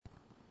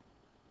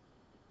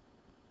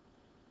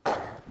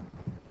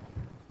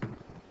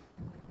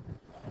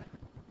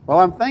Well,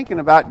 I'm thinking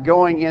about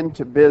going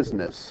into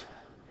business.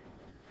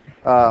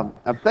 I'm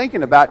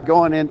thinking about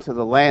going into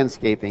the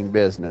landscaping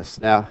business.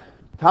 Now,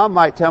 Tom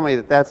might tell me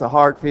that that's a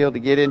hard field to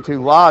get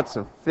into, lots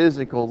of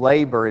physical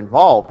labor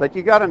involved, but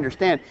you got to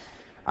understand,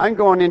 I'm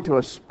going into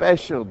a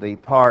specialty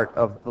part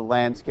of the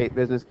landscape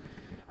business.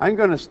 I'm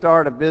going to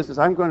start a business.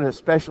 I'm going to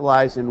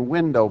specialize in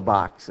window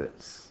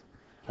boxes.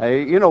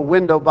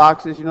 Window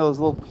boxes, those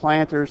little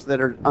planters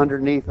that are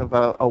underneath of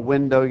a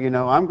window,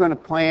 I'm going to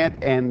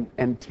plant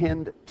and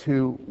tend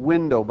to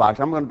window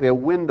boxes. I'm going to be a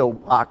window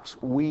box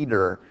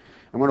weeder.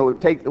 I'm going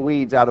to take the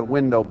weeds out of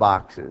window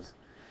boxes.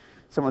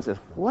 Someone says,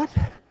 what?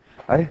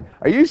 Are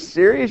you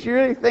serious? You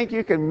really think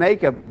you can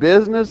make a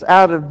business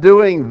out of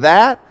doing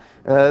that?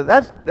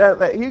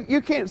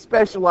 You can't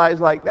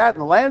specialize like that in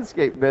the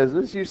landscape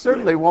business. You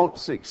certainly won't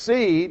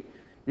succeed.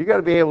 You've got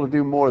to be able to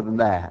do more than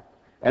that.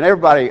 And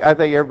I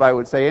think everybody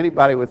would say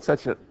anybody with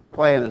such a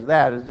plan as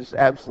that is just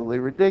absolutely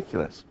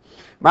ridiculous.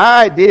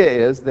 My idea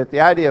is that the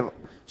idea of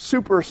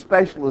super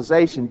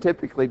specialization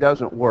typically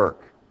doesn't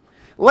work.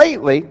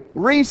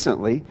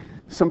 Recently,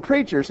 some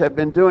preachers have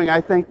been doing,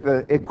 I think,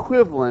 the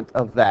equivalent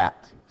of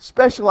that.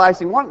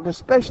 Wanting to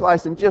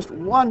specialize in just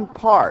one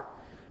part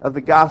of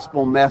the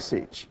gospel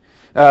message.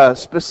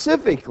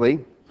 Specifically,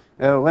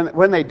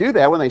 when they do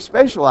that, when they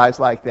specialize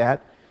like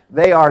that,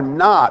 they are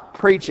not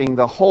preaching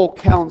the whole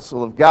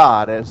counsel of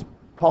God, as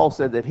Paul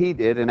said that he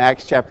did in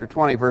Acts chapter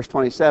 20, verse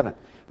 27.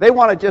 They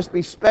want to just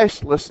be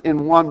specialists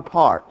in one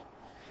part.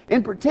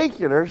 In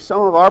particular,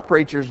 some of our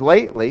preachers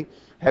lately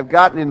have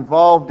gotten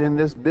involved in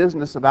this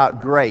business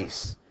about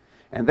grace.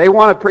 And they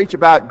want to preach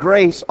about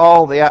grace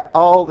all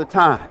the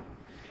time.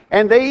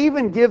 And they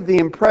even give the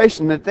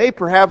impression that they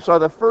perhaps are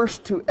the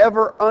first to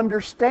ever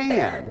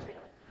understand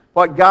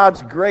what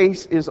God's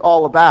grace is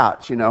all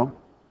about,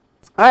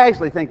 I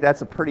actually think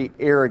that's a pretty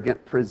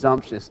arrogant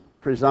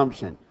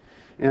presumption.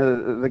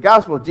 The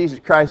gospel of Jesus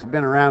Christ has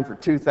been around for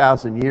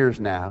 2,000 years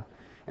now.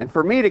 And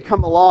for me to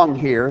come along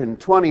here in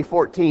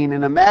 2014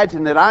 and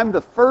imagine that I'm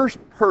the first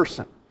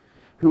person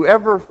who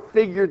ever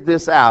figured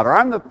this out, or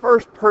I'm the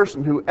first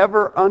person who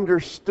ever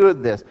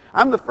understood this,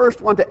 I'm the first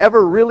one to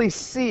ever really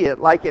see it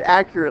like it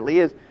accurately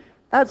is,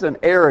 that's an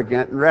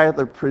arrogant and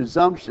rather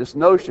presumptuous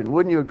notion.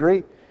 Wouldn't you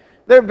agree?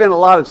 There have been a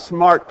lot of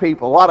smart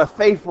people, a lot of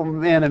faithful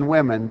men and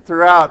women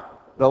throughout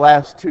the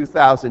last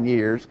 2,000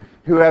 years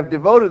who have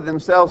devoted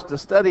themselves to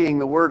studying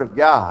the Word of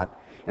God.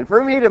 And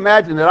for me to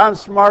imagine that I'm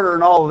smarter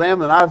than all of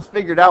them and I've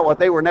figured out what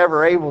they were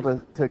never able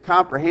to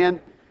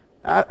comprehend,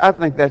 I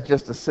think that's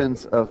just a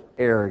sense of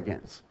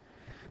arrogance.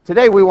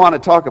 Today we want to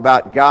talk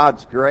about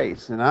God's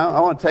grace. And I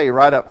want to tell you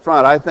right up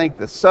front, I think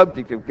the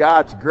subject of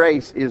God's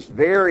grace is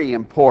very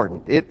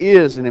important. It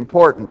is an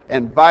important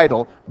and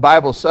vital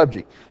Bible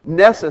subject,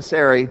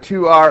 necessary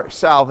to our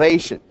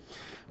salvation.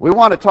 We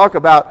want to talk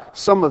about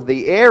some of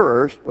the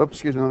errors.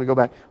 Let me go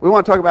back. We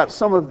want to talk about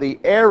some of the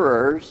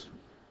errors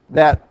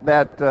that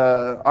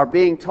are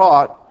being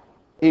taught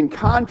in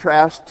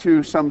contrast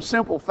to some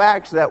simple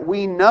facts that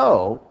we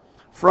know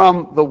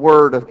from the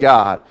Word of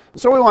God.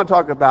 So we want to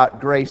talk about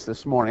grace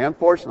this morning.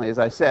 Unfortunately, as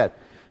I said,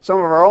 some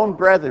of our own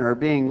brethren are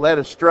being led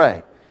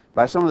astray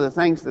by some of the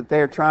things that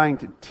they're trying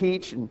to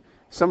teach and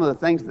some of the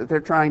things that they're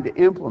trying to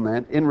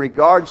implement in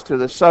regards to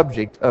the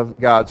subject of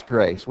God's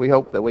grace. We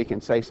hope that we can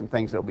say some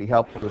things that will be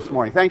helpful this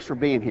morning. Thanks for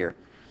being here.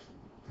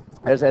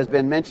 As has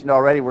been mentioned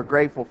already, we're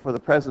grateful for the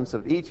presence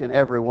of each and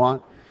every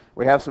one.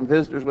 We have some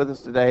visitors with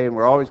us today, and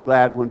we're always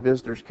glad when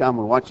visitors come.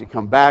 We want you to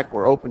come back.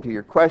 We're open to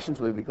your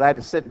questions. We'd be glad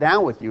to sit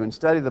down with you and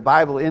study the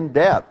Bible in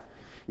depth.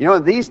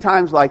 In these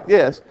times like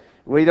this,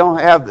 we don't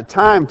have the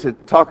time to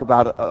talk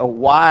about a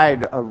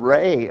wide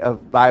array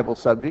of Bible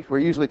subjects. We're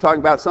usually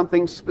talking about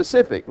something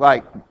specific,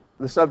 like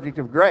the subject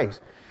of grace.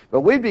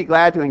 But we'd be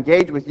glad to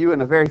engage with you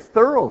in a very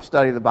thorough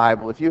study of the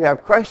Bible. If you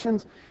have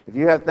questions, if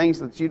you have things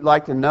that you'd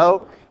like to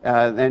know,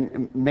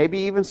 and maybe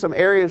even some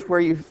areas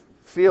where you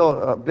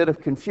feel a bit of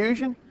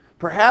confusion,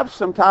 perhaps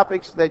some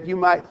topics that you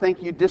might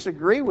think you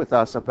disagree with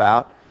us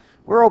about,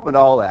 we're open to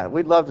all that.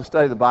 We'd love to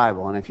study the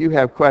Bible. And if you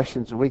have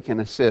questions and we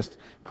can assist,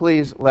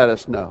 please let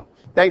us know.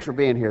 Thanks for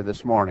being here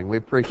this morning. We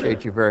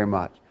appreciate you very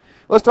much.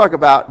 Let's talk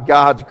about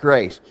God's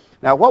grace.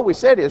 Now, what we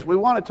said is we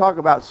want to talk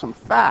about some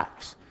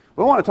facts.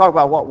 We want to talk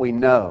about what we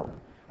know.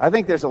 I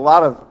think there's a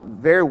lot of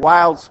very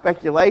wild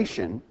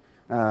speculation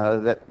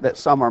that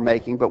some are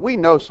making, but we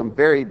know some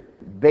very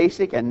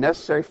basic and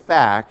necessary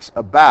facts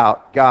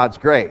about God's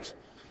grace.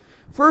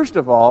 First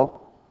of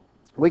all,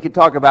 we could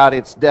talk about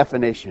its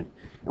definition.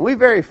 And we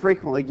very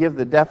frequently give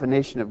the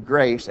definition of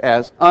grace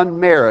as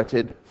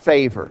unmerited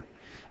favor.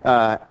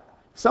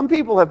 Some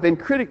people have been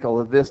critical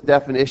of this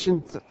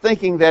definition,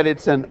 thinking that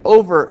it's an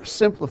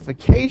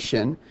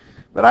oversimplification,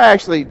 but I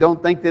actually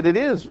don't think that it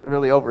is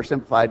really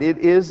oversimplified. It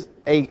is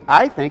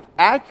I think,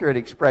 accurate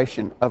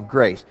expression of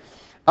grace.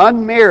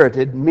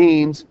 Unmerited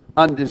means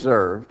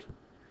undeserved.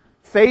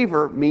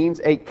 Favor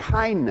means a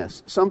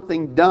kindness,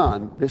 something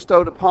done,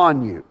 bestowed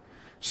upon you.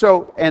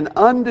 So an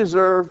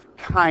undeserved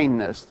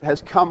kindness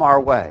has come our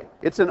way.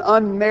 It's an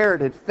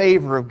unmerited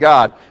favor of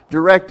God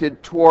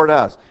directed toward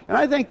us. And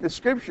I think the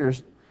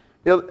Scriptures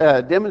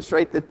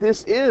demonstrate that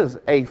this is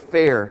a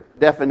fair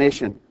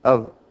definition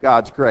of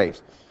God's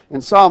grace.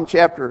 In Psalm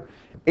chapter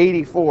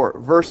 84,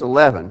 verse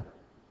 11,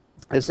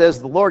 it says,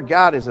 "The Lord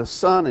God is a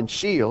sun and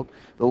shield.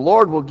 The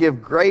Lord will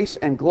give grace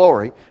and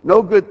glory.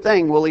 No good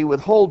thing will he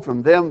withhold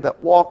from them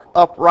that walk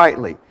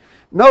uprightly."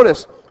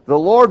 Notice, the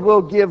Lord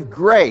will give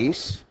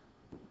grace,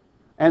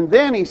 and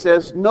then he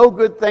says, no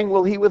good thing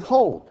will he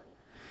withhold.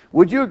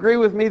 Would you agree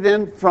with me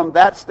then from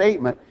that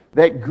statement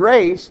that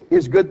grace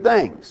is good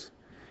things?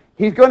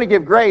 He's going to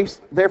give grace,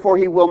 therefore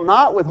he will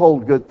not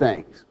withhold good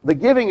things. The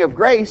giving of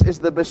grace is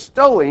the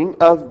bestowing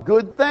of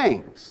good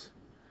things.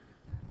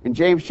 In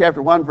James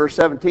chapter 1, verse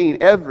 17,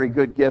 "Every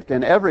good gift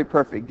and every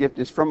perfect gift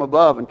is from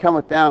above and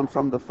cometh down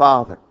from the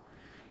Father."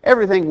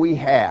 Everything we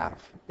have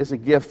is a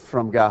gift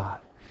from God.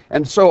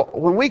 And so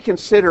when we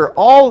consider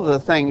all the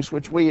things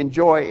which we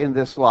enjoy in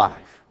this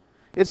life,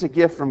 it's a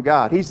gift from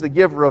God. He's the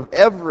giver of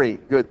every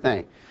good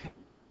thing.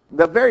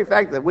 The very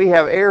fact that we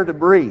have air to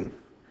breathe,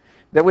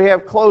 that we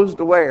have clothes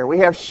to wear, we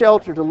have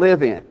shelter to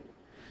live in,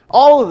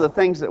 all of the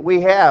things that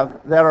we have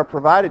that are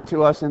provided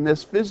to us in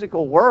this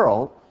physical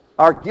world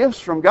are gifts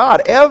from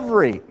God.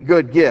 Every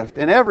good gift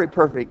and every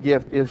perfect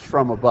gift is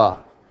from above.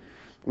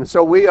 And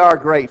so we are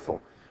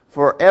grateful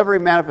for every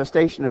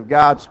manifestation of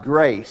God's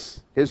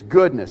grace, His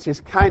goodness, His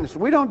kindness.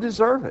 We don't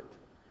deserve it.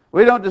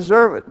 We don't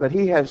deserve it, but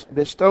He has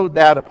bestowed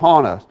that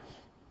upon us.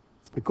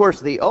 Of course,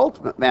 the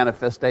ultimate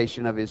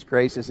manifestation of His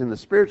grace is in the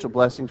spiritual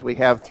blessings we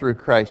have through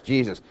Christ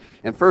Jesus.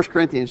 In 1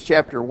 Corinthians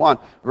chapter 1,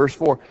 verse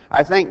 4,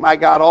 "I thank my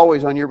God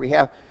always on your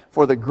behalf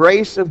for the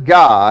grace of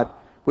God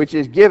which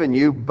is given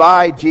you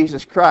by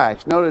Jesus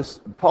Christ." Notice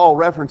Paul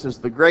references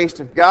the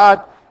grace of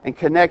God and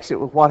connects it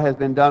with what has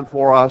been done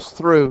for us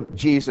through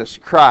Jesus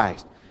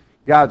Christ.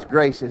 God's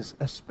grace is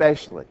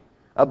especially,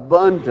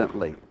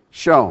 abundantly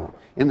shown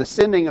in the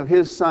sending of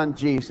His Son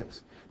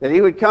Jesus, that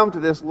He would come to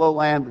this low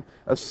land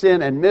of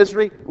sin and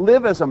misery,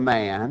 live as a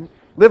man,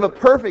 live a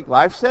perfect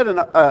life, set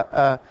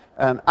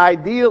an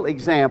ideal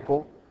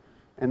example,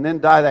 and then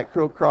die that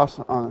cruel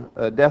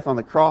death on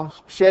the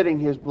cross, shedding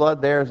His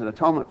blood there as an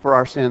atonement for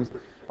our sins,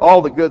 all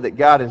the good that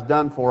God has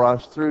done for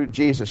us through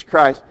Jesus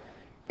Christ.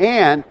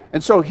 And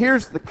so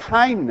here's the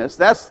kindness,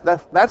 that's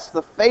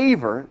the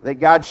favor that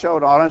God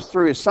showed on us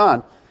through His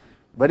Son,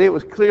 but it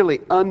was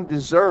clearly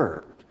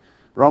undeserved.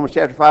 Romans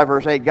chapter 5,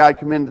 verse 8, "God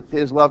commendeth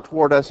His love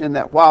toward us in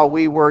that while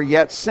we were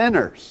yet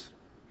sinners,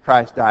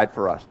 Christ died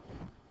for us."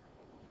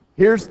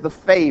 Here's the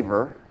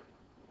favor.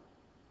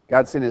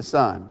 God sent His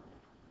Son.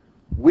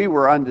 We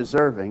were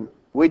undeserving.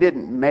 We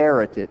didn't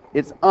merit it.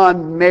 It's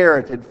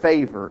unmerited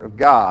favor of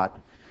God.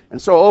 And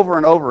so over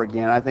and over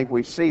again, I think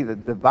we see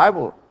that the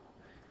Bible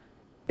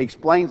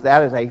explains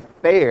that as a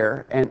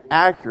fair and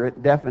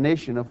accurate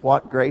definition of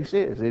what grace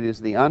is. It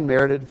is the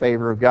unmerited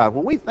favor of God.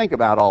 When we think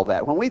about all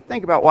that, when we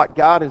think about what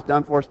God has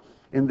done for us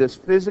in this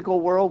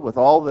physical world with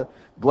all the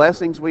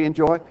blessings we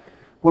enjoy,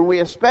 when we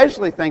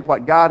especially think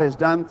what God has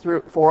done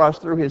for us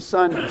through His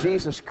Son,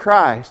 Jesus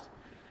Christ,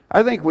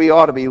 I think we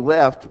ought to be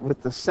left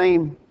with the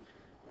same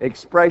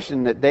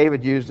expression that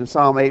David used in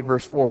Psalm 8,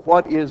 verse 4,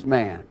 "What is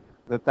man,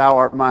 that thou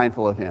art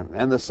mindful of him,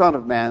 and the Son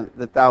of man,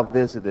 that thou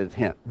visitest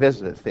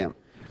him."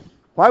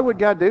 Why would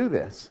God do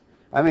this?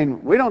 I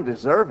mean, we don't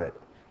deserve it.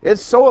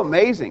 It's so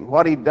amazing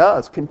what He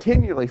does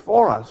continually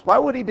for us. Why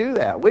would He do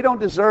that? We don't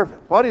deserve it.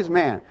 What is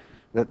man,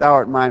 that thou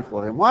art mindful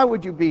of him? Why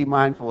would you be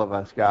mindful of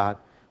us, God,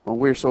 when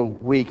we're so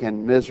weak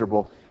and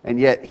miserable, and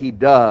yet He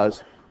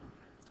does?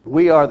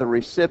 We are the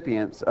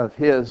recipients of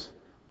His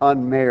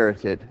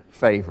unmerited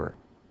favor.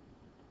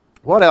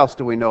 What else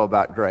do we know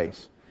about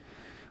grace?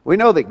 We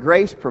know that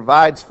grace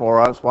provides for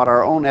us what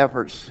our own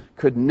efforts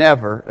could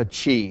never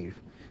achieve.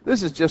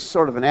 This is just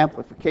sort of an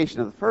amplification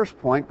of the first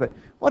point, but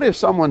what if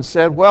someone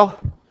said, well,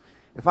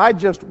 if I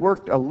just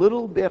worked a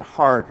little bit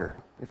harder,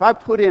 if I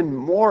put in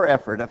more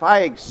effort, if I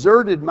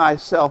exerted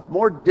myself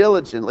more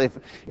diligently,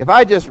 if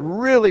I just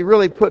really,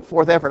 really put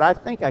forth effort, I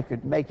think I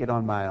could make it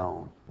on my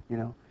own,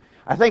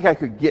 I think I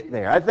could get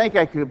there. I think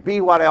I could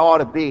be what I ought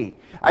to be.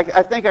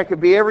 I think I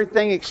could be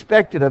everything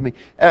expected of me.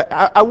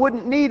 I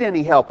wouldn't need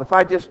any help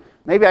if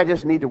maybe I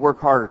just need to work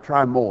harder,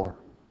 try more.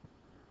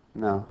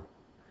 No.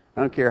 I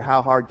don't care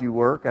how hard you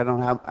work. I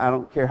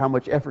don't care how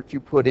much effort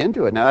you put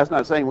into it. Now, that's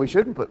not saying we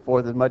shouldn't put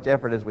forth as much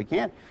effort as we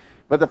can.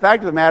 But the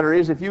fact of the matter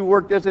is, if you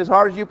work just as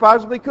hard as you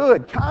possibly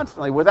could,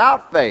 constantly,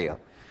 without fail,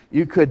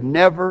 you could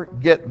never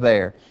get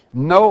there.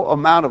 No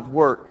amount of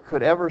work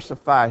could ever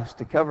suffice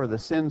to cover the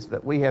sins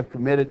that we have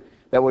committed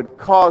that would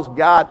cause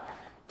God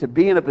to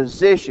be in a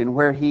position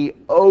where He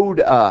owed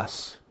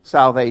us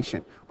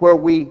salvation, where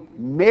we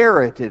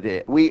merited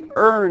it, we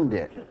earned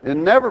it. It'll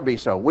never be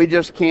so. We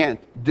just can't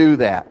do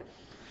that.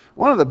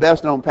 One of the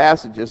best-known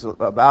passages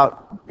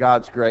about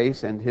God's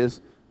grace and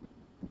His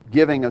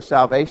giving of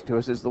salvation to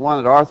us is the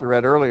one that Arthur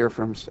read earlier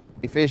from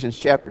Ephesians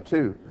chapter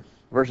 2,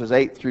 verses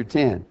 8 through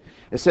 10.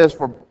 It says,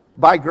 "For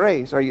by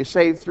grace are you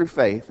saved through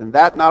faith, and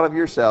that not of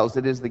yourselves,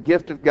 it is the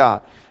gift of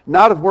God,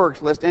 not of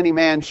works, lest any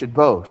man should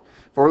boast.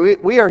 For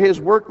we are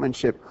His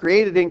workmanship,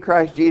 created in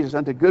Christ Jesus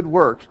unto good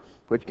works,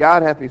 which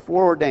God hath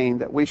before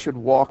ordained that we should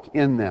walk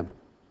in them."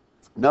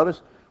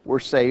 Notice, we're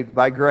saved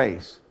by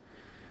grace.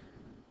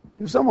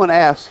 If someone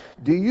asks,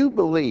 do you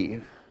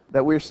believe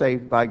that we're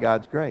saved by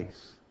God's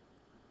grace?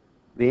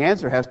 The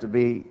answer has to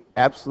be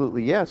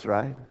absolutely yes,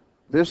 right?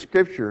 This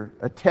scripture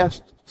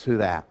attests to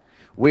that.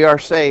 We are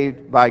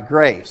saved by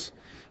grace.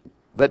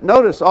 But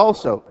notice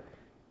also,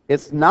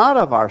 it's not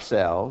of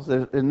ourselves.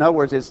 In other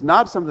words, it's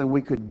not something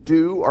we could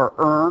do or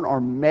earn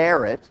or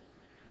merit.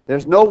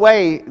 There's no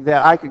way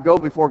that I could go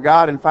before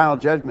God in final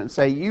judgment and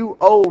say, you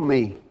owe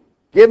me.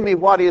 Give me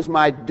what is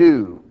my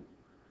due.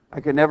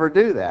 I could never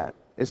do that.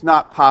 It's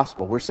not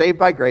possible. We're saved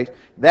by grace.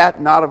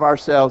 That not of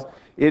ourselves.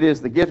 It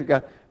is the gift of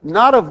God.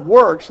 Not of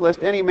works,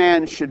 lest any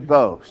man should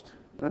boast.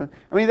 I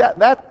mean,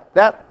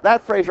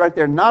 that phrase right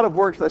there, not of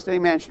works, lest any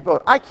man should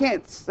boast. I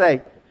can't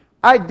say,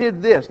 I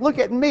did this. Look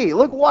at me.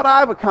 Look what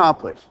I've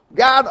accomplished.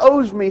 God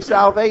owes me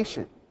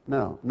salvation.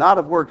 No, not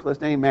of works,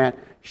 lest any man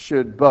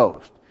should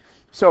boast.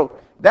 So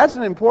that's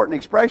an important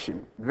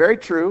expression. Very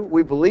true.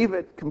 We believe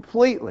it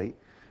completely.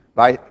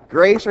 By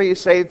grace are you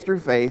saved through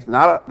faith,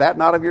 not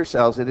of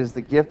yourselves. It is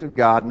the gift of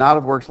God, not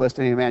of works, lest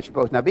any man should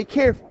boast. Now be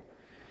careful,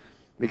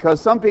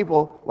 because some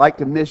people like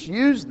to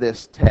misuse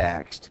this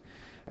text.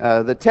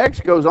 The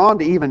text goes on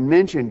to even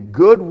mention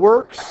good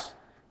works,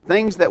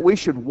 things that we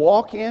should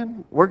walk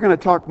in. We're going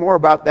to talk more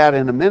about that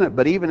in a minute,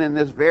 but even in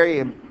this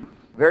very,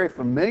 very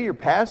familiar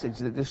passage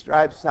that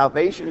describes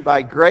salvation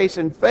by grace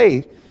and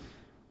faith,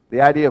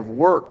 the idea of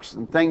works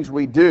and things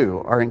we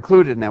do are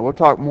included in that. We'll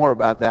talk more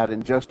about that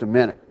in just a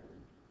minute.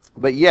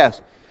 But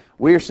yes,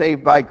 we are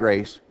saved by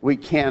grace. We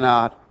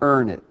cannot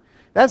earn it.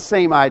 That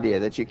same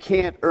idea that you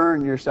can't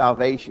earn your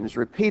salvation is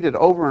repeated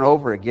over and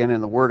over again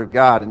in the Word of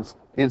God.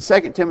 In 2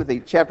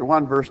 Timothy chapter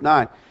 1, verse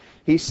 9,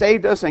 He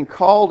saved us and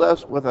called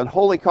us with an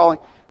holy calling,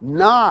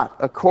 not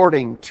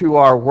according to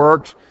our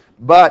works,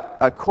 but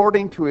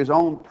according to His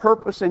own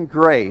purpose and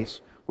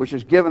grace, which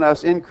is given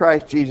us in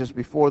Christ Jesus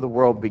before the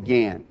world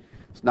began.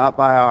 It's not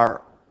by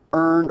our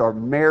earned or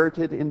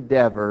merited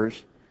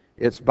endeavors.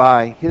 It's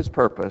by His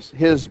purpose,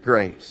 His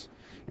grace.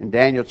 In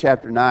Daniel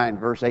chapter 9,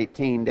 verse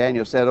 18,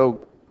 Daniel said,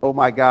 O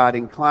my God,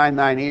 incline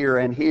thine ear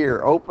and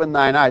hear, open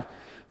thine eyes.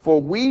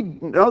 For we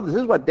know, this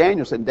is what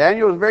Daniel said.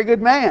 Daniel was a very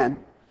good man,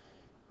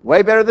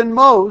 way better than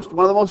most,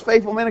 one of the most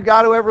faithful men of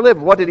God who ever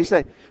lived. What did he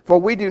say? For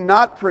we do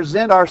not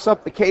present our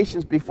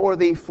supplications before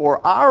thee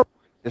for our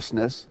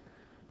righteousness,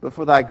 but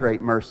for thy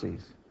great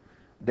mercies.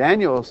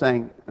 Daniel is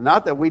saying,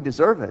 not that we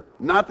deserve it,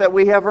 not that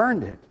we have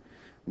earned it,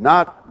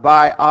 not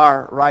by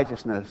our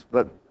righteousness,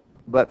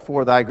 but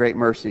for thy great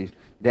mercies.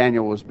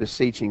 Daniel was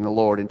beseeching the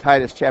Lord. In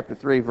Titus chapter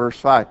 3, verse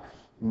 5,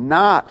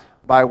 not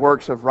by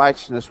works of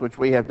righteousness which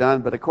we have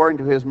done, but according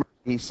to His mercy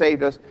He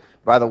saved us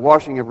by the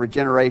washing of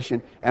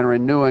regeneration and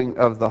renewing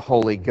of the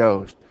Holy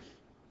Ghost.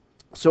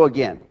 So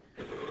again,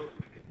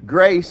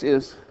 grace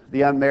is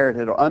the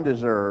unmerited or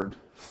undeserved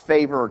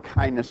favor or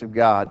kindness of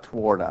God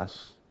toward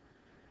us.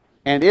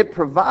 And it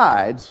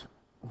provides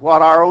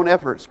what our own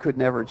efforts could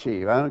never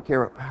achieve. I don't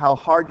care how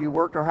hard you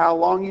worked or how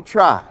long you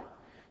tried.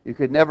 You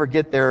could never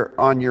get there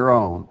on your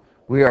own.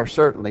 We are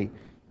certainly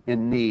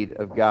in need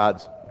of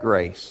God's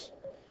grace.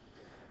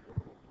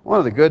 One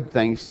of the good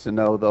things to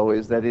know, though,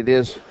 is that it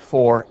is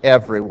for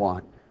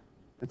everyone.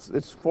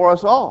 It's for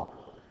us all.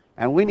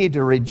 And we need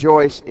to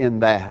rejoice in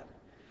that.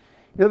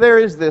 You know, there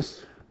is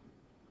this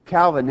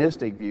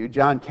Calvinistic view.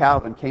 John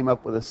Calvin came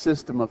up with a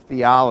system of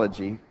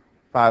theology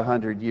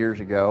 500 years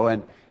ago,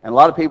 and a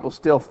lot of people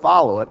still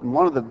follow it. And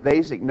one of the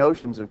basic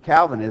notions of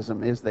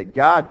Calvinism is that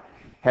God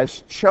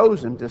has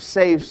chosen to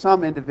save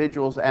some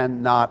individuals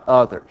and not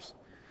others.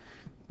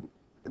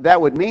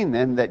 That would mean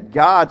then that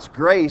God's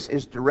grace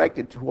is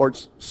directed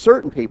towards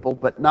certain people,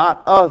 but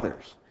not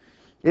others.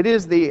 It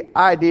is the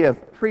idea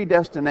of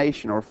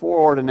predestination or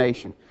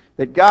foreordination,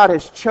 that God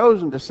has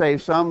chosen to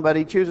save some, but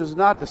He chooses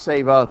not to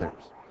save others.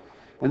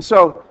 And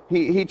so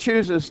He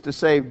chooses to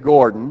save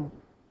Gordon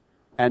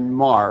and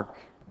Mark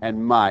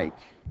and Mike,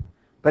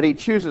 but He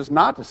chooses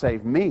not to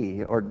save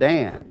me or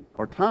Dan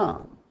or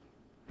Tom.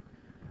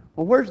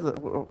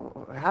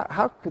 Well,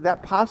 how could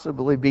that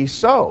possibly be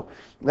so?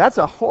 That's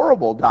a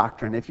horrible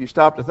doctrine if you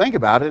stop to think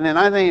about it, and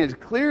I think it's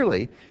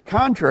clearly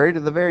contrary to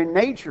the very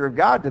nature of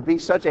God to be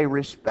such a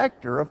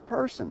respecter of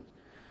persons.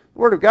 The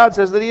Word of God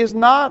says that He is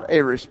not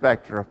a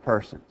respecter of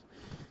persons.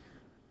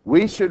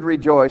 We should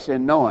rejoice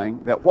in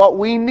knowing that what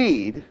we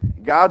need,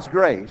 God's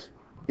grace,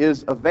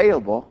 is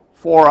available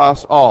for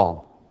us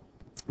all.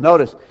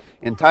 Notice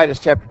in Titus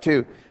chapter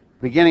 2,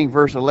 beginning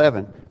verse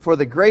 11, for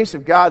the grace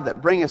of God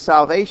that bringeth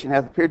salvation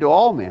hath appeared to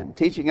all men,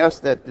 teaching us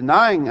that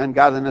denying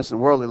ungodliness and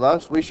worldly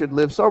lust, we should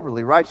live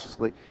soberly,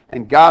 righteously,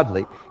 and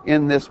godly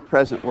in this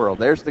present world.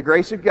 There's the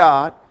grace of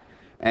God,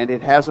 and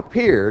it has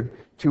appeared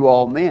to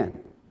all men.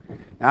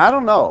 Now, I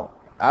don't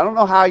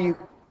know how you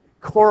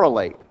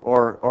correlate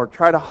or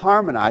try to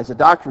harmonize a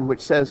doctrine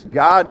which says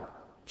God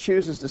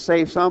chooses to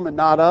save some and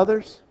not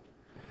others.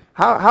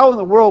 How in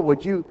the world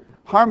would you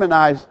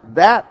harmonize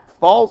that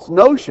false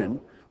notion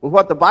with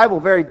what the Bible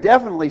very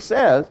definitely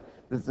says,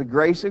 that the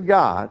grace of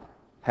God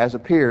has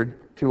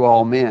appeared to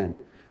all men?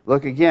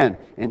 Look again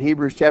in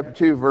Hebrews chapter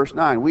 2, verse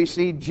 9. We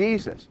see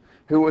Jesus,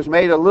 who was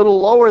made a little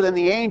lower than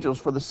the angels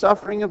for the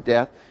suffering of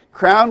death,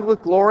 crowned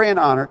with glory and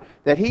honor,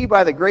 that he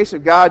by the grace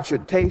of God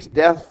should taste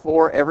death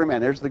for every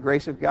man. There's the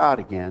grace of God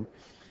again.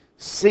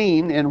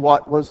 Seen in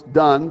what was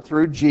done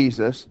through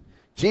Jesus.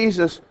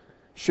 Jesus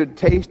should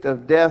taste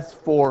of death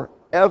for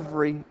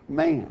every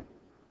man.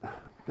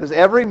 Does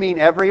every mean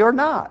every or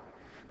not?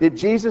 Did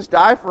Jesus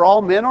die for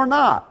all men or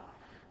not?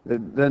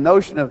 The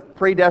notion of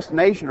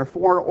predestination or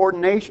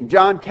foreordination,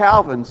 John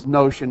Calvin's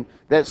notion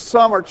that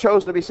some are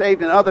chosen to be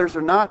saved and others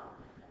are not,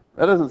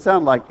 that doesn't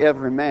sound like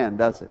every man,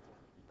 does it?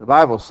 The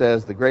Bible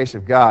says the grace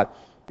of God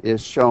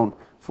is shown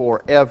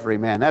for every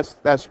man.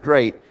 That's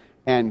great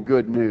and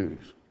good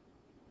news.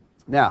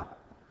 Now,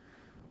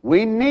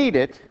 we need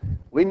it.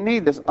 We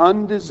need this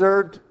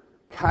undeserved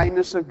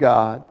kindness of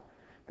God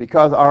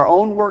because our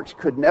own works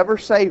could never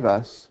save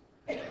us.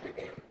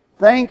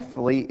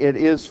 Thankfully, it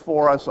is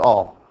for us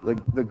all.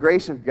 The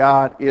grace of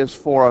God is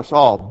for us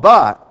all.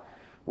 But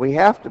we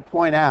have to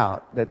point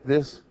out that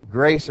this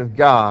grace of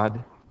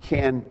God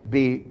can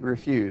be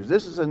refused.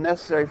 This is a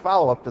necessary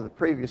follow-up to the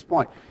previous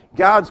point.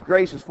 God's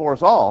grace is for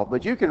us all,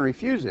 but you can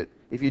refuse it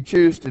if you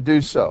choose to do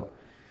so.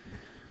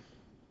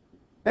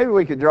 Maybe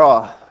we could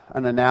draw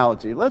an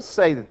analogy. Let's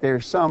say that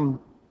there's some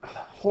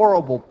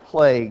horrible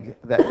plague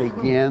that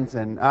begins,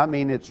 and I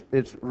mean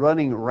it's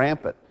running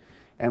rampant.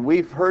 And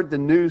we've heard the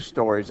news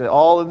stories,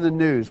 all in the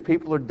news.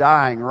 People are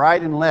dying right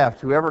and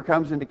left. Whoever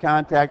comes into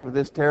contact with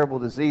this terrible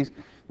disease,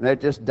 they're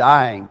just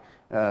dying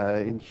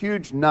in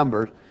huge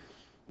numbers.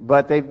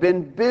 But they've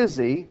been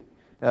busy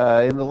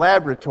in the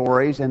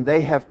laboratories, and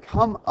they have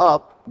come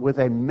up with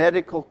a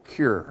medical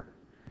cure.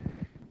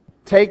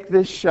 Take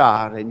this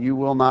shot, and you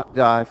will not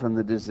die from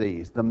the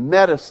disease. The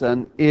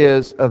medicine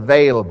is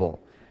available.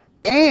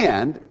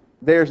 And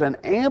there's an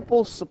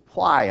ample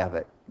supply of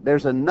it.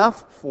 There's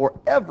enough for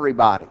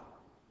everybody.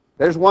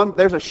 There's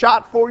a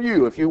shot for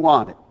you if you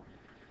want it.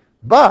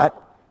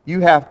 But you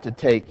have to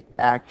take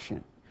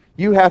action.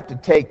 You have to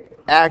take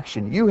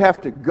action. You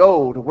have to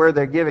go to where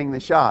they're giving the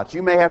shots.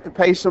 You may have to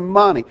pay some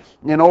money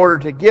in order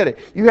to get it.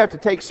 You have to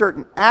take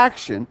certain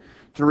action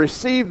to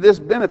receive this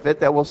benefit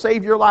that will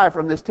save your life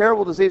from this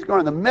terrible disease going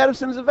on. The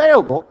medicine is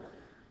available,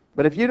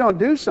 but if you don't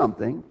do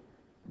something,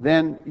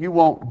 then you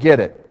won't get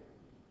it.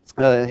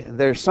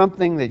 There's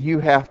something that you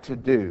have to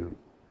do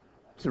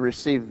to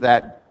receive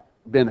that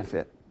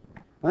benefit.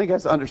 I think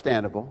that's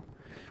understandable.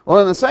 Well,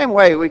 in the same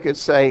way, we could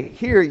say,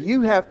 here,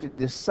 you have to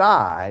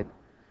decide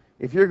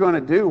if you're going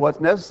to do what's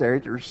necessary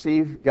to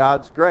receive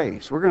God's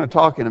grace. We're going to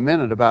talk in a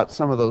minute about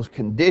some of those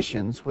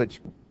conditions which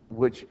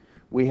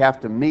we have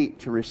to meet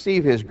to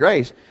receive His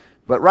grace.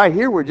 But right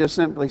here, we're just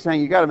simply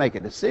saying you got to make a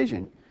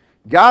decision.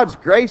 God's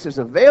grace is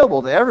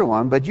available to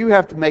everyone, but you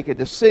have to make a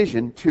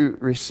decision to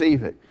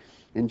receive it.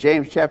 In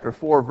James chapter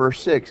 4,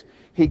 verse 6,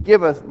 He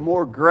giveth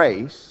more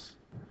grace.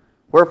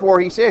 Wherefore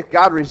he saith,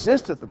 God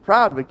resisteth the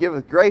proud, but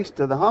giveth grace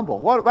to the humble.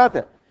 What about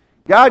that?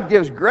 God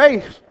gives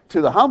grace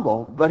to the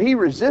humble, but He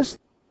resists the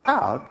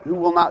proud who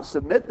will not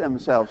submit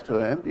themselves to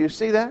Him. Do you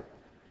see that?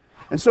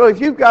 And so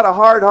if you've got a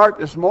hard heart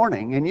this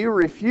morning and you're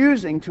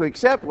refusing to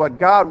accept what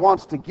God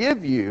wants to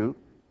give you,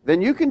 then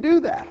you can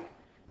do that.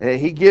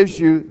 He gives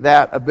you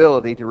that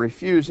ability to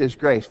refuse His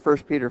grace. 1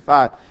 Peter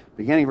 5,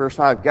 beginning verse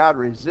 5, God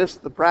resists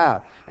the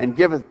proud and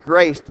giveth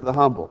grace to the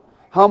humble.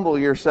 Humble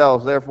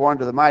yourselves, therefore,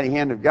 under the mighty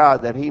hand of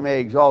God, that He may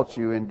exalt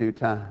you in due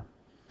time.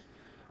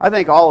 I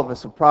think all of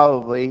us have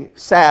probably,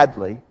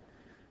 sadly,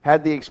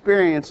 had the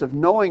experience of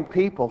knowing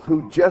people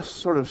who just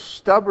sort of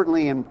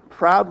stubbornly and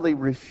proudly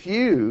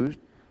refused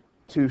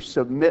to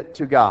submit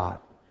to God.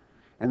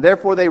 And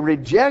therefore they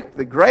reject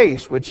the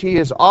grace which He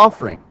is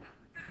offering.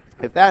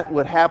 If that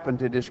would happen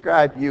to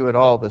describe you at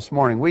all this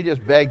morning, we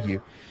just beg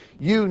you,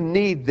 you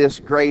need this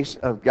grace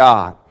of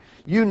God.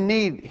 You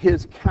need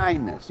His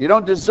kindness. You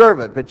don't deserve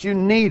it, but you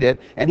need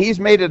it, and He's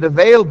made it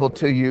available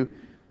to you.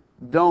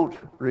 Don't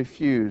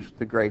refuse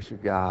the grace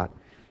of God.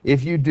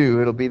 If you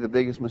do, it'll be the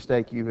biggest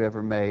mistake you've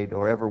ever made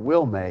or ever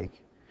will make,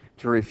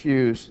 to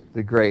refuse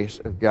the grace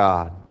of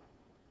God.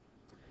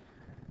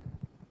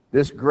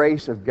 This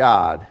grace of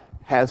God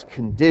has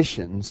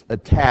conditions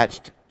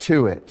attached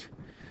to it.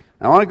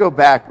 I want to go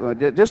back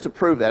just to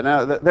prove that.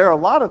 Now, there are a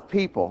lot of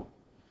people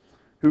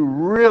who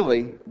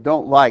really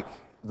don't like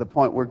the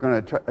point we're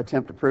going to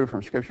attempt to prove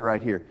from Scripture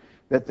right here,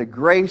 that the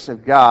grace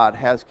of God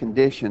has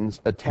conditions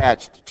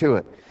attached to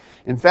it.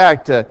 In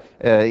fact,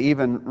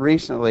 even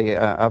recently,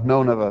 I've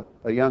known of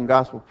a young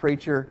gospel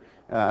preacher.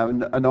 I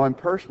know him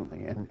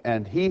personally,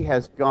 and he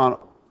has gone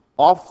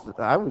off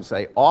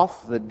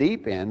the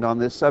deep end on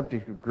this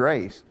subject of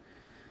grace.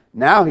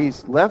 Now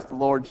he's left the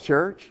Lord's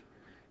church,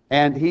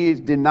 and he's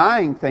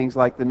denying things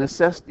like the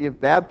necessity of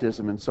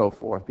baptism and so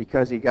forth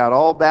because he got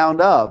all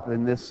bound up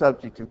in this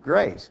subject of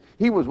grace.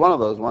 He was one of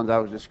those ones I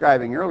was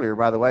describing earlier,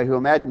 by the way, who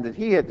imagined that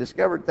he had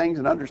discovered things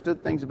and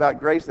understood things about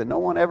grace that no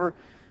one ever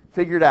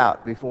figured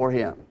out before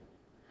him.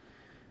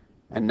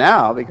 And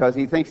now, because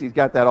he thinks he's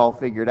got that all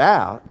figured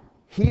out,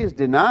 he is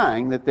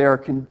denying that there are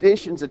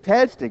conditions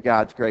attached to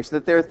God's grace,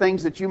 that there are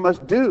things that you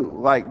must do,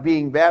 like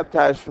being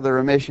baptized for the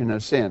remission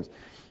of sins.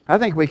 I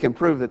think we can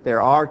prove that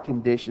there are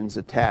conditions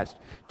attached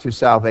to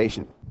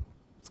salvation.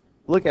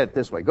 Look at it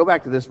this way. Go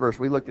back to this verse.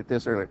 We looked at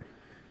this earlier.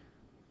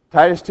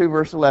 Titus 2,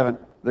 verse 11.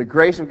 The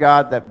grace of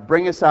God that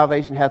bringeth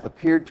salvation hath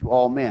appeared to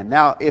all men.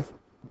 Now, if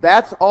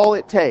that's all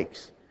it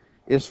takes,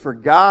 is for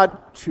God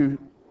to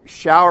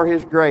shower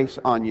His grace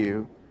on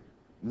you,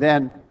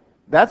 then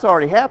that's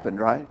already happened,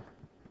 right?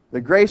 The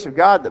grace of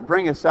God that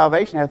bringeth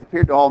salvation hath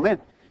appeared to all men.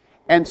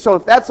 And so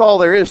if that's all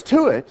there is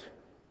to it,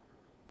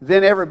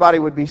 then everybody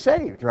would be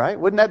saved, right?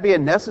 Wouldn't that be a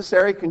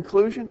necessary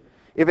conclusion?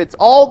 If it's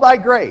all by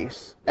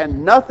grace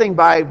and nothing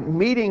by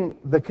meeting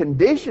the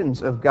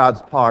conditions of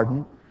God's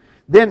pardon,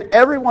 then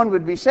everyone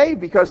would be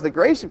saved because the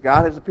grace of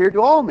God has appeared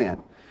to all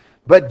men.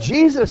 But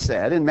Jesus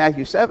said in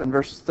Matthew 7,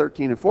 verses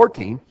 13 and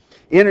 14,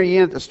 Enter ye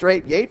in at the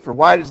strait gate, for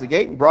wide is the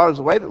gate, and broad is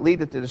the way that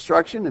leadeth to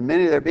destruction, and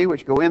many there be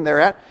which go in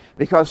thereat.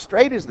 Because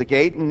strait is the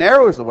gate, and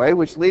narrow is the way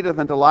which leadeth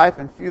unto life,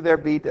 and few there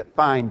be that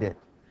find it.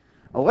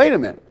 Well, wait a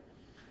minute.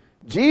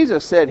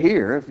 Jesus said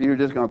here, if you're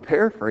just going to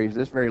paraphrase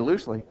this very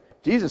loosely,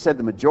 Jesus said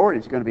the majority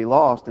is going to be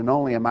lost, and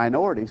only a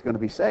minority is going to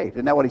be saved.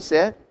 Isn't that what He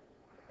said?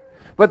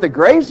 But the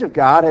grace of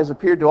God has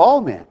appeared to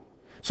all men.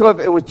 So if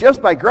it was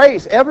just by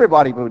grace,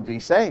 everybody would be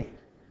saved.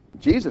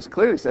 Jesus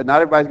clearly said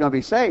not everybody's going to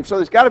be saved. So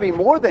there's got to be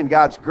more than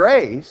God's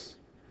grace.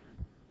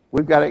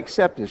 We've got to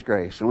accept His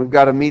grace, and we've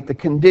got to meet the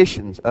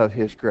conditions of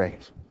His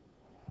grace.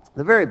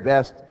 The very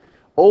best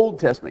Old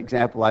Testament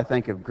example, I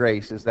think, of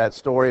grace is that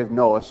story of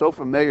Noah. So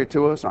familiar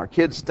to us. Our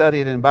kids study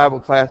it in Bible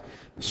class.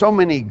 So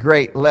many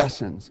great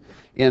lessons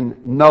in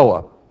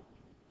Noah.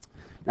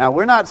 Now,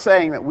 we're not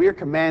saying that we're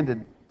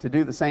commanded to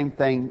do the same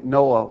thing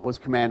Noah was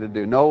commanded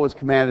to do. Noah was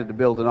commanded to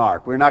build an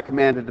ark. We're not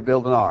commanded to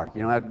build an ark.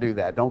 You don't have to do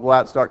that. Don't go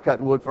out and start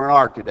cutting wood for an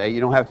ark today.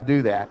 You don't have to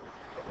do that.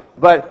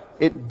 But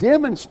it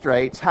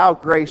demonstrates how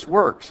grace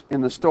works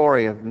in the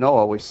story of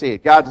Noah. We see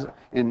it. God,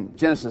 in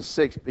Genesis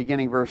 6,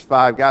 beginning verse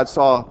 5, God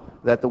saw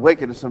that the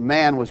wickedness of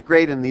man was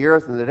great in the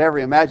earth, and that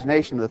every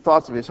imagination of the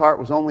thoughts of his heart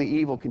was only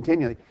evil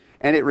continually.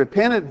 And it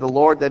repented the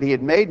Lord that He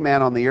had made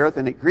man on the earth,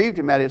 and it grieved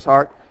Him at his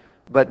heart.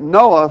 But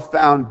Noah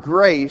found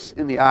grace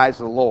in the eyes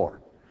of the Lord.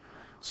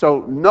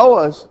 So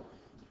Noah's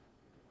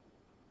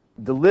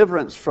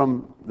deliverance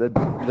from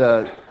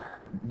the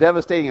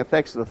devastating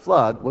effects of the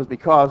flood was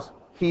because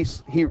he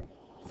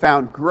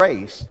found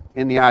grace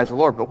in the eyes of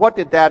the Lord. But what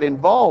did that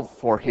involve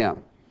for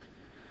him?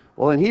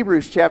 Well, in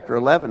Hebrews chapter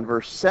 11,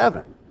 verse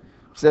 7,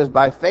 it says,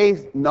 By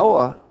faith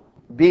Noah,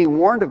 being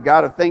warned of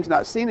God of things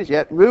not seen as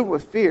yet, moved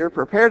with fear,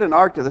 prepared an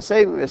ark to the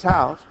saving of his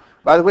house,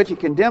 by the which he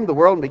condemned the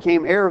world and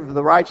became heir of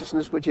the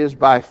righteousness which is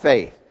by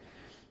faith.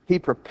 He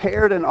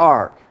prepared an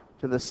ark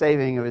to the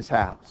saving of his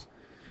house.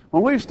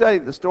 When we've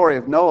studied the story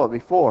of Noah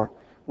before,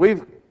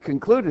 we've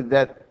concluded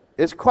that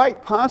it's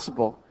quite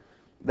possible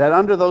that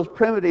under those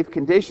primitive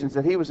conditions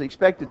that he was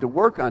expected to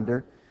work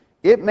under,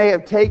 it may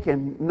have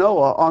taken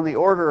Noah on the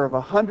order of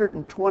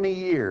 120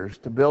 years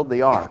to build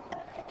the ark.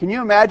 Can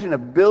you imagine a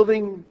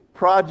building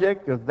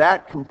project of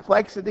that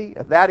complexity,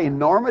 of that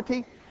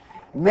enormity?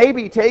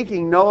 Maybe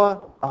taking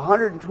Noah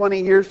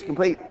 120 years to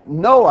complete.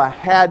 Noah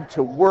had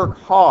to work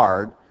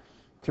hard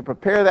to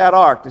prepare that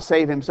ark to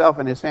save himself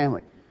and his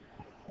family.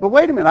 But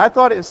wait a minute, I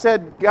thought it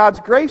said God's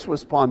grace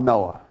was upon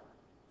Noah.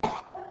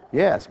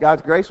 Yes,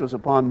 God's grace was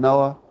upon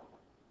Noah,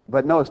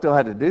 but Noah still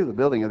had to do the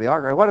building of the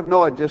ark. What if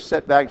Noah just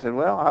sat back and said,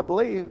 well, I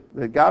believe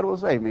that God will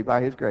save me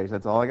by His grace.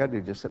 That's all I got to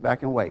do, just sit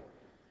back and wait.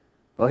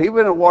 Well, he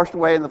would have washed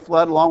away in the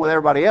flood along with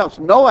everybody else.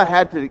 Noah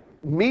had to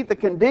meet the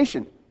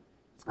condition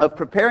of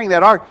preparing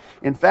that ark.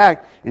 In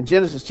fact, in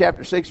Genesis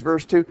chapter 6,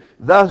 verse 2,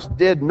 Thus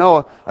did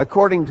Noah,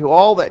 according to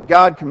all that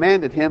God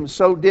commanded him,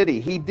 so did he.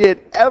 He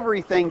did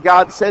everything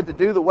God said to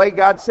do the way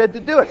God said to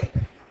do it.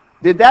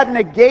 Did that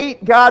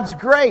negate God's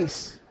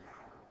grace?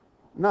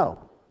 No,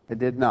 it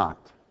did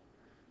not.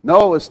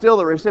 Noah was still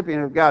the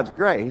recipient of God's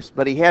grace,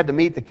 but he had to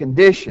meet the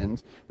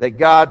conditions that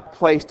God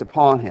placed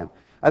upon him.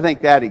 I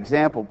think that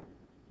example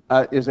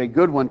is a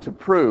good one to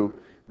prove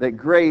that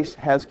grace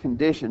has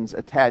conditions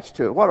attached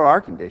to it. What are our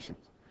conditions?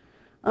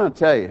 I'm going to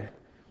tell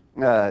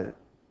you,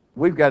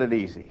 we've got it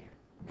easy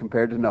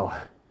compared to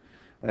Noah.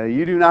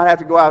 You do not have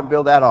to go out and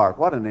build that ark.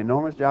 What an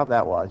enormous job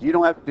that was. You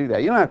don't have to do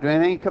that. You don't have to do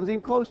anything that comes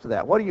even close to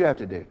that. What do you have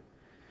to do?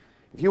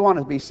 If you want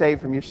to be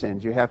saved from your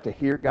sins, you have to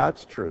hear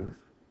God's truth,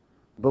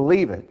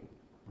 believe it,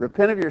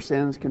 repent of your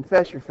sins,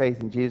 confess your faith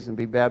in Jesus, and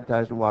be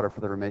baptized in water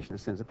for the remission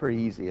of sins. It's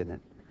pretty easy, isn't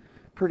it?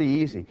 Pretty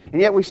easy.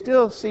 And yet we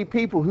still see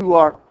people who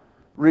are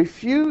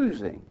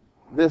refusing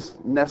this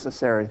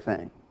necessary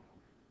thing,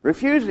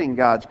 refusing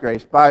God's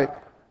grace by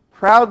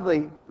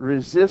proudly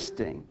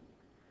resisting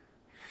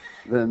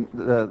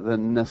the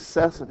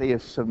necessity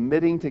of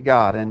submitting to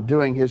God and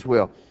doing His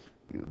will.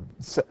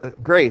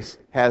 Grace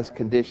has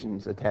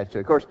conditions attached to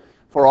it. Of course,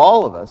 for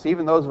all of us,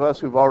 even those of us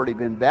who've already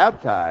been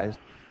baptized,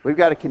 we've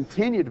got to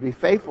continue to be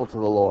faithful to the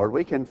Lord.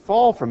 We can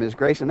fall from His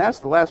grace, and that's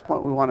the last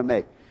point we want to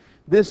make.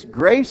 This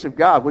grace of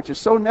God, which is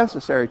so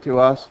necessary to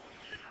us,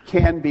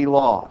 can be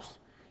lost.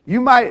 You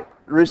might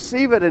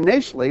receive it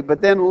initially, but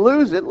then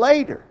lose it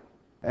later.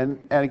 And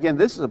again,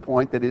 this is a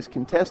point that is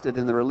contested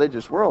in the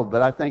religious world,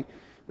 but I think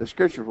The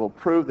Scriptures will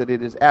prove that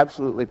it is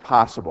absolutely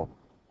possible.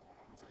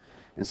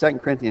 In 2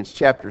 Corinthians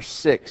chapter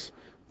 6,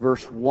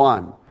 verse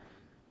 1,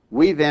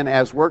 we then,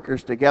 as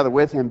workers together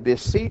with him,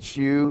 beseech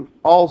you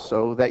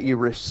also that you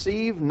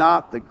receive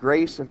not the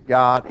grace of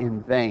God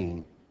in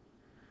vain.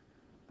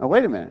 Now,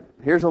 wait a minute.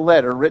 Here's a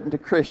letter written to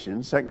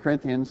Christians, 2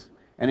 Corinthians,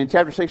 and in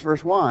chapter 6,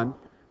 verse 1,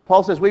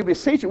 Paul says, we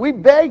beseech you, we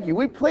beg you,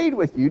 we plead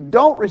with you,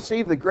 don't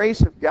receive the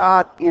grace of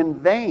God in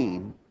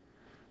vain.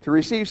 To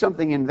receive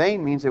something in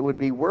vain means it would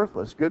be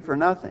worthless, good for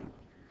nothing.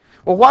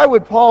 Well, why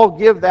would Paul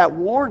give that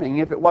warning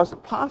if it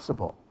wasn't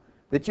possible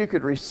that you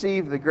could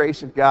receive the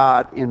grace of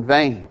God in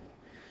vain?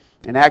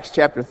 In Acts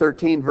chapter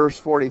 13, verse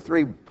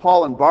 43,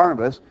 Paul and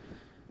Barnabas,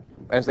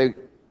 as they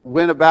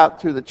went about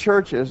through the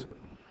churches,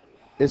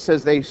 it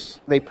says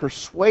they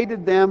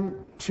persuaded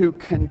them to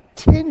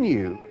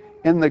continue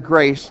in the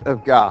grace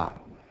of God.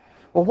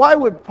 Well, why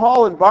would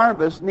Paul and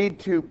Barnabas need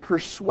to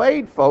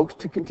persuade folks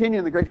to continue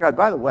in the grace of God?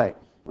 By the way,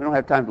 we don't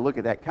have time to look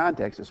at that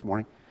context this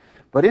morning,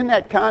 but in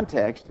that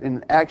context,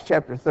 in Acts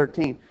chapter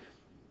 13,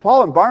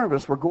 Paul and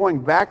Barnabas were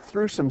going back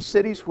through some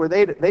cities where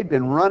they'd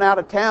been run out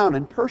of town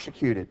and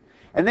persecuted.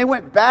 And they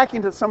went back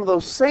into some of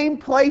those same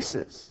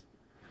places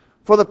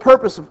for the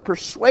purpose of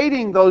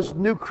persuading those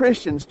new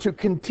Christians to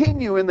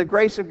continue in the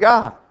grace of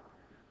God.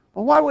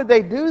 Well, why would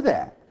they do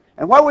that?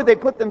 And why would they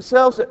put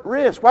themselves at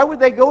risk? Why would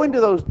they go into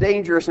those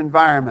dangerous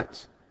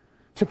environments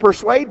to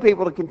persuade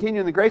people to continue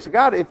in the grace of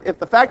God? If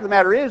the fact of the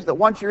matter is that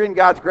once you're in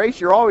God's grace,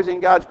 you're always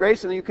in God's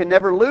grace and you can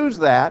never lose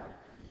that,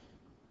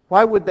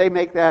 why would they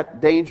make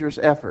that dangerous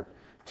effort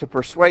to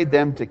persuade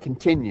them to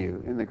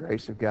continue in the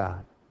grace of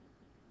God?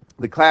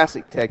 The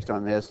classic text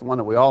on this, the one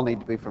that we all need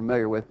to be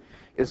familiar with,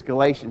 is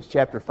Galatians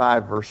chapter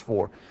 5, verse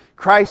 4.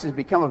 Christ has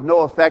become of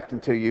no effect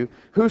unto you.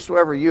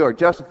 Whosoever you are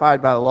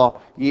justified by the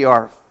law, ye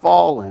are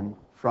fallen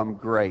from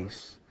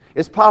grace.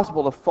 It's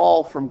possible to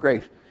fall from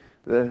grace.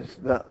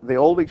 The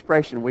old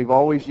expression we've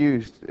always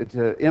used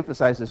to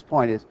emphasize this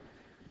point is,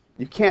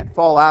 you can't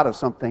fall out of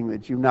something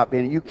that you've not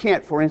been in. You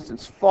can't, for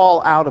instance,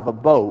 fall out of a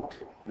boat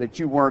that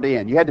you weren't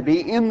in. You had to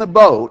be in the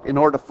boat in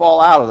order to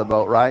fall out of the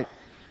boat, right?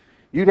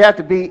 You'd have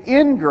to be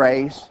in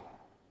grace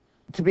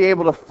to be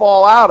able to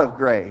fall out of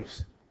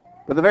grace.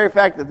 But the very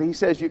fact that he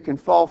says you can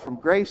fall from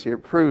grace here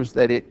proves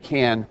that it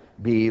can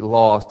be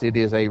lost. It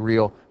is a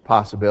real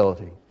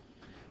possibility.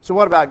 So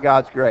what about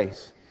God's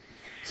grace?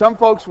 Some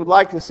folks would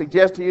like to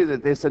suggest to you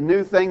that it's a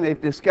new thing.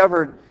 They've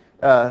discovered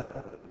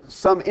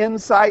some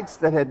insights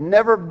that had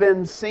never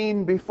been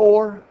seen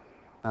before.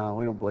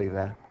 We don't believe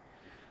that.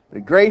 The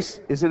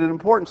grace, is it an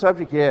important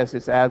subject? Yes,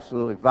 it's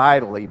absolutely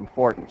vitally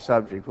important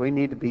subject. We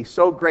need to be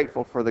so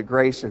grateful for the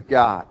grace of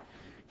God.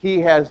 He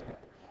has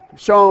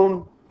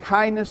shown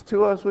kindness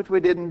to us which we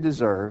didn't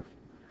deserve,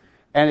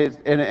 and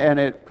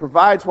it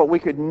provides what we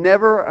could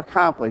never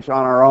accomplish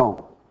on our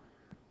own.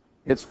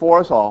 It's for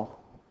us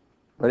all,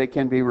 but it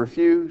can be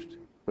refused.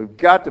 We've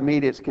got to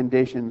meet its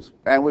conditions,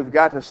 and we've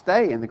got to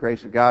stay in the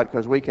grace of God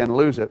because we can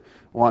lose it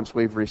once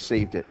we've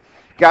received it.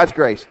 God's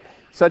grace,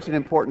 such an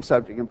important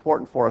subject,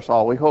 important for us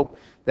all. We hope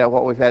that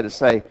what we've had to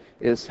say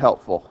is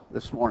helpful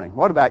this morning.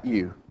 What about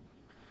you?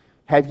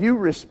 Have you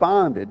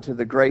responded to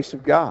the grace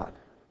of God?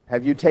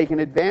 Have you taken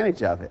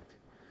advantage of it?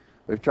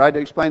 We've tried to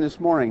explain this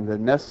morning the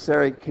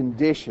necessary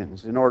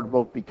conditions in order to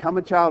both become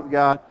a child of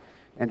God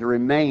and to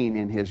remain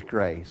in His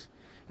grace.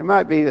 It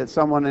might be that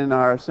someone in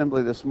our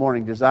assembly this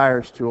morning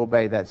desires to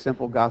obey that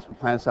simple gospel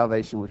plan of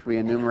salvation which we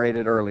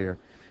enumerated earlier.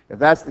 If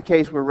that's the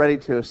case, we're ready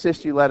to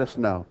assist you. Let us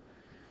know.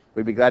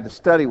 We'd be glad to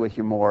study with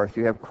you more if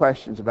you have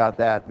questions about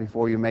that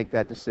before you make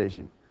that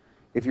decision.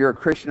 If you're a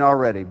Christian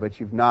already, but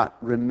you've not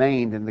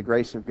remained in the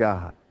grace of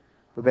God,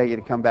 we beg you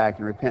to come back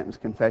in repentance,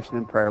 confession,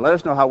 and prayer. Let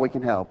us know how we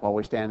can help while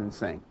we stand and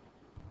sing.